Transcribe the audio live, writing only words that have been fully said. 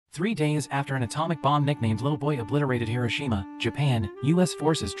3 days after an atomic bomb nicknamed Little Boy obliterated Hiroshima, Japan, U.S.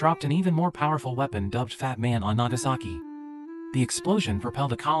 forces dropped an even more powerful weapon dubbed Fat Man on Nagasaki. The explosion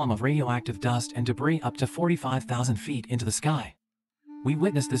propelled a column of radioactive dust and debris up to 45,000 feet into the sky. We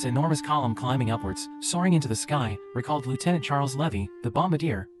witnessed this enormous column climbing upwards, soaring into the sky, recalled Lieutenant Charles Levy, the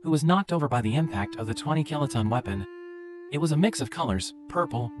bombardier, who was knocked over by the impact of the 20-kiloton weapon. It was a mix of colors,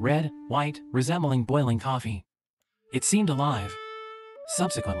 purple, red, white, resembling boiling coffee. It seemed alive.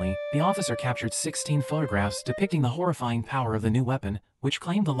 Subsequently, the officer captured 16 photographs depicting the horrifying power of the new weapon, which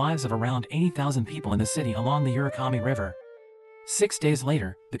claimed the lives of around 80,000 people in the city along the Urakami River. 6 days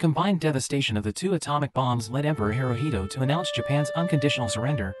later, the combined devastation of the 2 atomic bombs led Emperor Hirohito to announce Japan's unconditional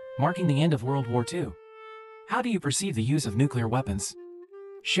surrender, marking the end of World War II. How do you perceive the use of nuclear weapons?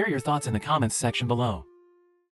 Share your thoughts in the comments section below.